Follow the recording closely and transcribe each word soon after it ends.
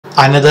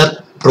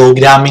Another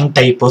programming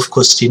type of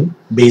question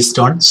based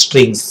on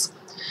strings.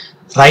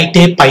 Write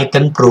a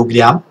Python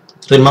program.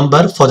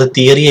 Remember, for the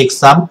theory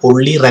exam,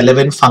 only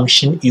relevant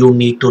function you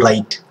need to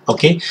write.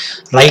 Okay,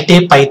 write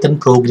a Python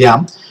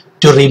program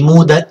to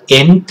remove the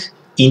nth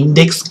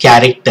index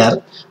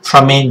character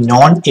from a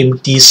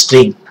non-empty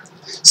string.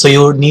 So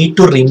you need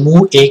to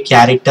remove a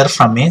character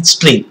from a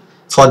string.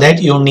 For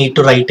that, you need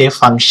to write a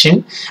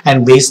function,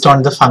 and based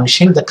on the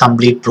function, the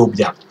complete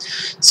program.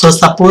 So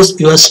suppose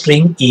your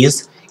string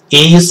is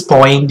A is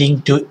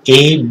pointing to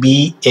A,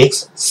 B,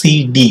 X,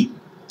 C, D.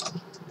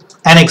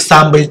 An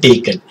example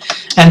taken.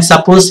 And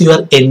suppose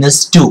your n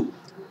is 2,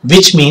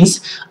 which means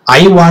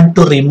I want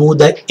to remove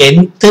the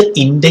nth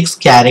index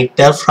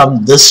character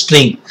from this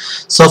string.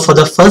 So for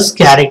the first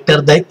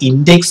character, the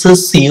index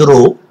is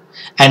 0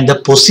 and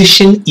the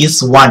position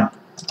is 1,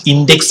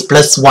 index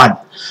plus 1.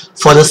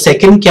 For the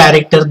second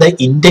character, the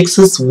index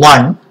is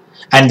 1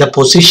 and the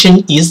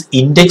position is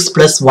index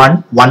plus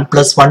 1, 1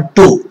 plus 1,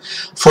 2.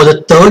 For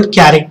the third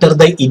character,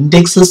 the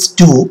index is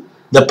 2,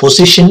 the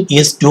position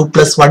is 2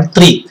 plus 1,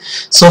 3.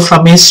 So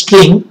from a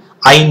string,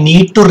 I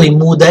need to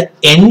remove the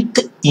nth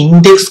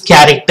index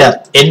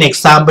character. An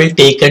example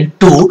taken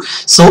 2.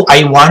 So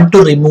I want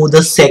to remove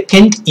the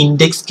second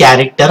index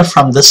character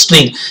from the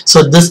string.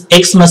 So this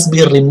X must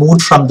be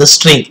removed from the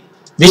string,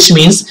 which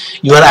means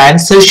your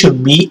answer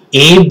should be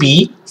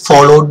AB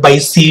followed by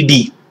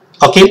CD.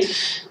 Okay,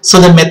 so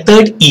the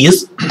method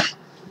is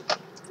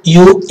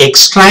you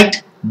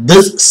extract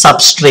this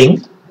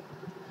substring.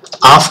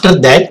 After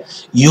that,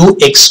 you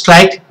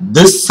extract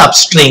this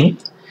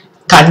substring,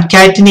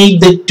 concatenate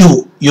the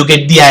two, you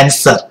get the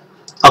answer.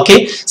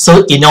 Okay,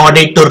 so in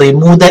order to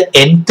remove the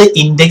nth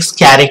index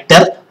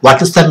character,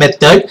 what is the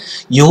method?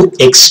 You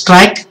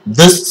extract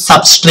this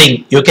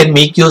substring. You can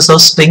make use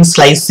of string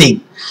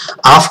slicing.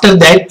 After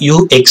that,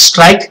 you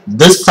extract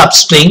this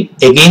substring,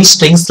 again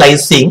string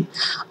slicing.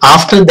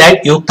 After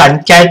that, you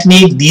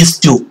concatenate these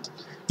two,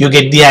 you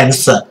get the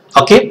answer.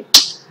 Okay,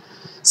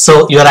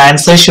 so your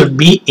answer should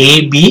be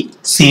A, B,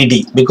 C,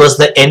 D, because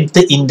the nth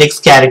index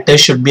character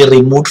should be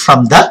removed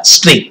from the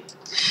string.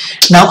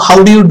 Now,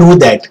 how do you do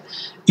that?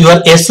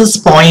 Your S is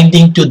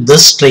pointing to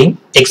this string,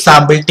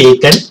 example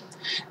taken.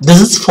 This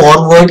is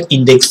forward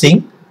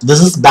indexing, this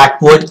is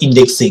backward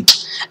indexing,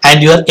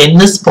 and your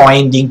N is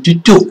pointing to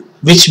 2,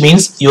 which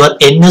means your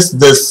N is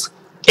this,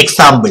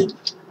 example.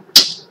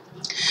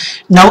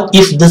 Now,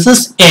 if this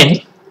is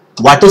N,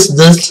 what is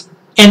this?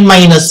 N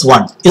minus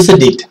 1,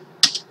 isn't it?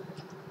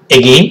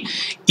 Again,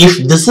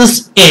 if this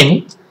is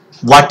N,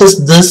 what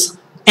is this?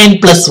 N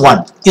plus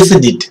 1,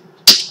 isn't it?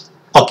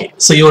 Okay,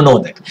 so you know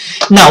that.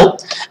 Now,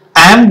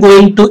 I am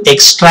going to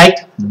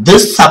extract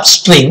this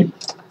substring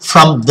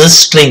from this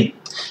string.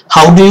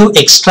 How do you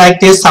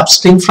extract a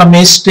substring from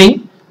a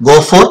string?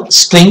 Go for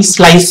string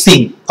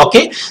slicing.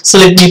 Okay, so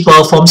let me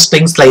perform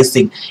string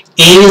slicing.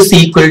 A is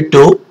equal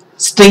to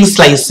string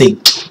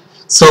slicing.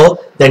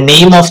 So the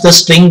name of the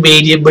string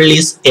variable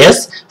is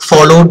S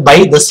followed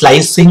by the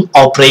slicing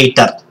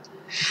operator.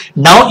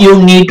 Now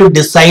you need to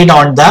decide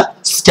on the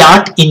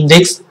start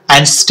index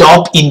and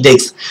stop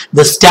index.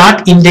 The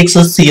start index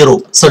is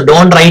 0, so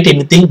don't write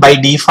anything. By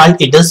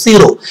default it is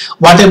 0.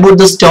 What about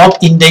the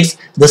stop index?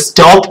 The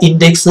stop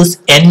index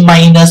is n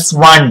minus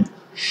 1,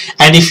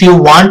 and if you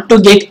want to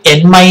get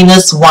n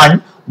minus 1,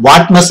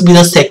 what must be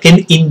the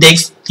second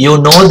index? You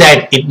know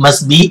that it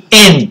must be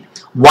n.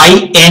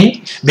 Why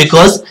n?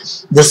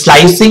 Because the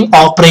slicing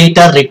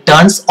operator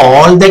returns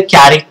all the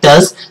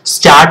characters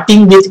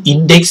starting with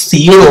index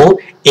 0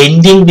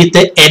 ending with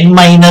the n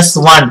minus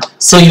 1,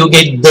 so you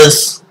get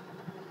this.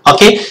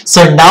 Okay,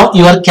 so now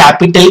your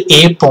capital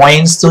A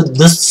points to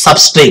this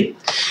substring.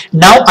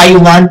 Now I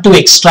want to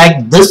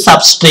extract this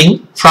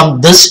substring from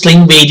this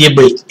string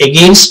variable.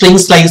 Again string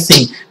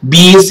slicing.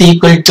 B is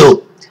equal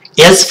to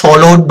S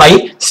followed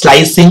by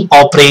slicing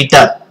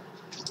operator.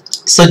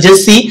 So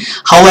just see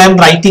how I am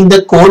writing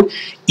the code.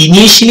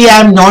 Initially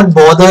I am not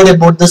bothered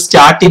about the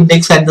start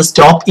index and the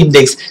stop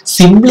index.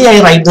 Simply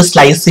I write the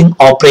slicing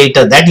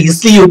operator. That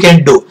easily you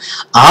can do.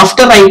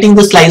 After writing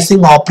the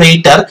slicing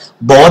operator,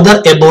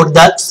 bother about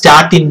the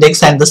start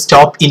index and the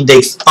stop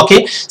index.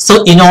 Okay,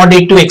 so in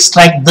order to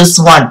extract this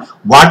one,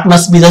 what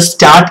must be the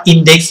start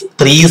index?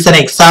 3 is an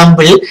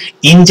example.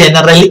 In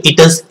general it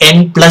is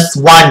n plus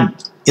 1,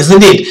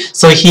 isn't it?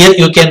 So here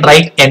you can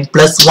write n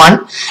plus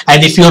 1,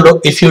 and if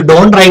you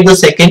don't write the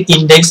second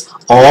index,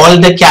 all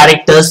the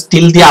characters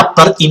till the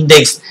upper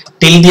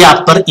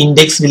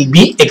index will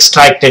be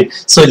extracted.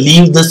 So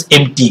leave this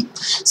empty.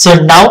 So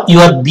now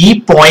your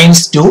B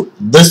points to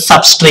this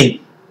substring.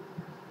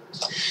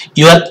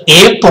 Your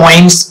A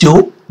points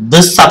to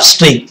this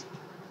substring.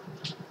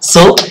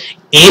 So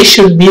A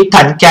should be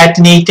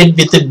concatenated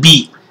with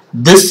B.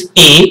 This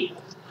A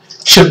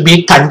should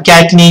be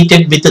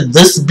concatenated with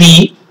this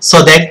B,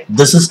 so that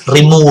this is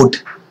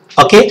removed.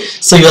 Okay,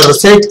 so your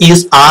result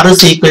is R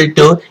is equal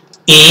to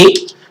A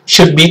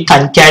should be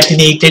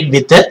concatenated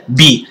with a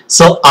B.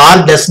 So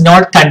R does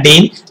not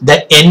contain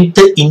the nth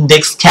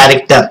index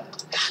character.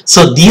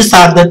 So these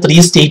are the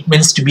three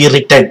statements to be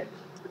written.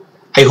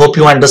 I hope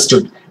you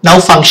understood. Now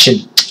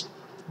function.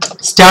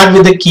 Start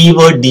with the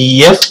keyword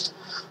def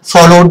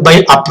followed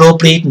by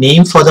appropriate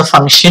name for the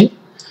function,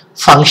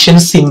 function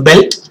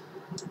symbol,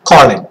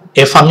 colon.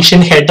 A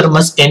function header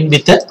must end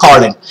with a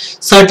colon.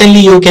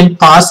 Certainly you can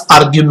pass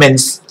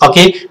arguments.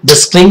 Okay, the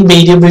string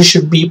variable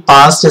should be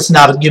passed as an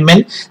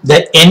argument.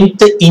 The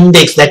nth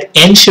index, that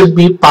n should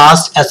be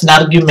passed as an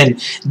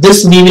argument.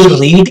 This we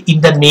will read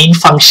in the main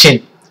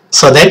function,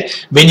 so that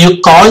when you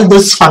call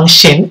this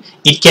function,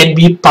 it can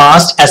be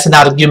passed as an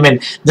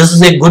argument. This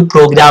is a good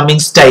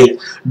programming style.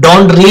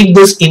 Don't read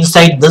this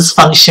inside this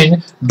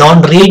function.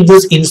 Don't read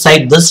this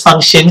inside this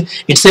function.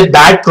 It's a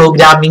bad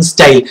programming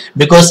style,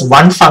 because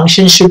one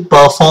function should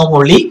perform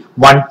only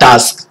one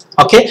task.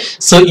 Okay,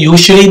 so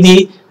usually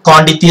the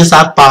quantities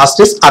are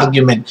passed as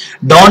argument.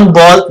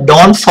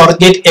 Don't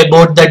forget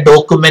about the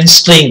document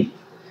string.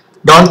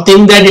 Don't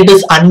think that it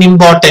is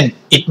unimportant.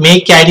 It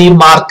may carry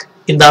mark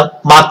in the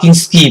marking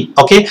scheme.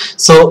 Okay,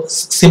 so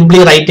simply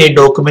write a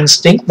document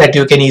string that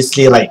you can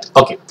easily write.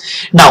 Okay,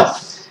 now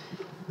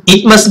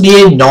it must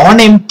be a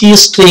non-empty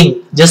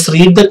string. Just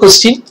read the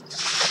question.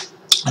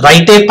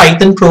 Write a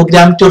Python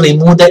program to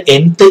remove the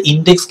nth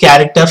index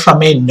character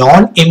from a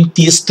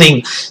non-empty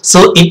string.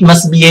 So it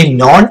must be a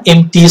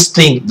non-empty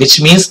string,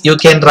 which means you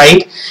can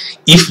write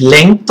if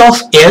length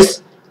of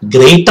s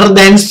greater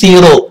than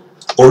 0,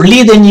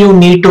 only then you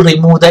need to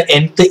remove the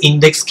nth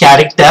index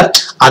character.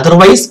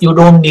 Otherwise you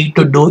don't need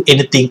to do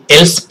anything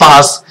else.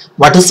 Pass.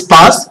 What is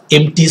pass?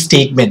 Empty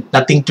statement,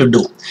 nothing to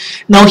do.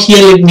 Now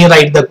here let me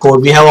write the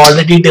code. We have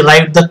already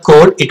derived the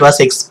code. It was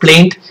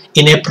explained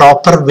in a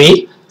proper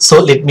way. So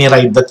let me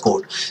write the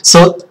code.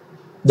 So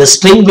the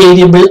string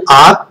variable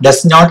r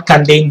does not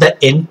contain the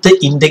nth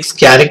index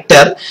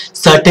character.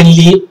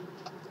 Certainly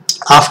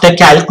after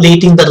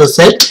calculating the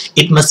result,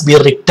 it must be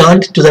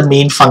returned to the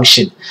main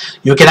function.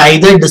 You can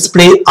either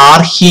display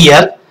r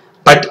here,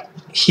 but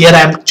here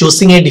I am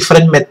choosing a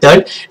different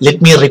method.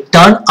 Let me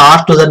return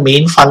r to the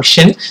main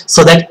function,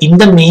 so that in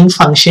the main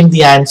function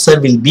the answer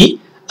will be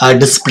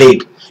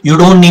displayed. You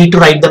don't need to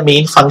write the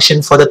main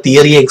function for the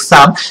theory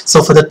exam.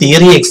 So for the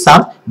theory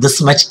exam,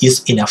 this much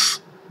is enough.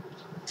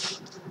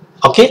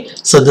 Okay,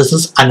 so this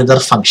is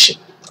another function.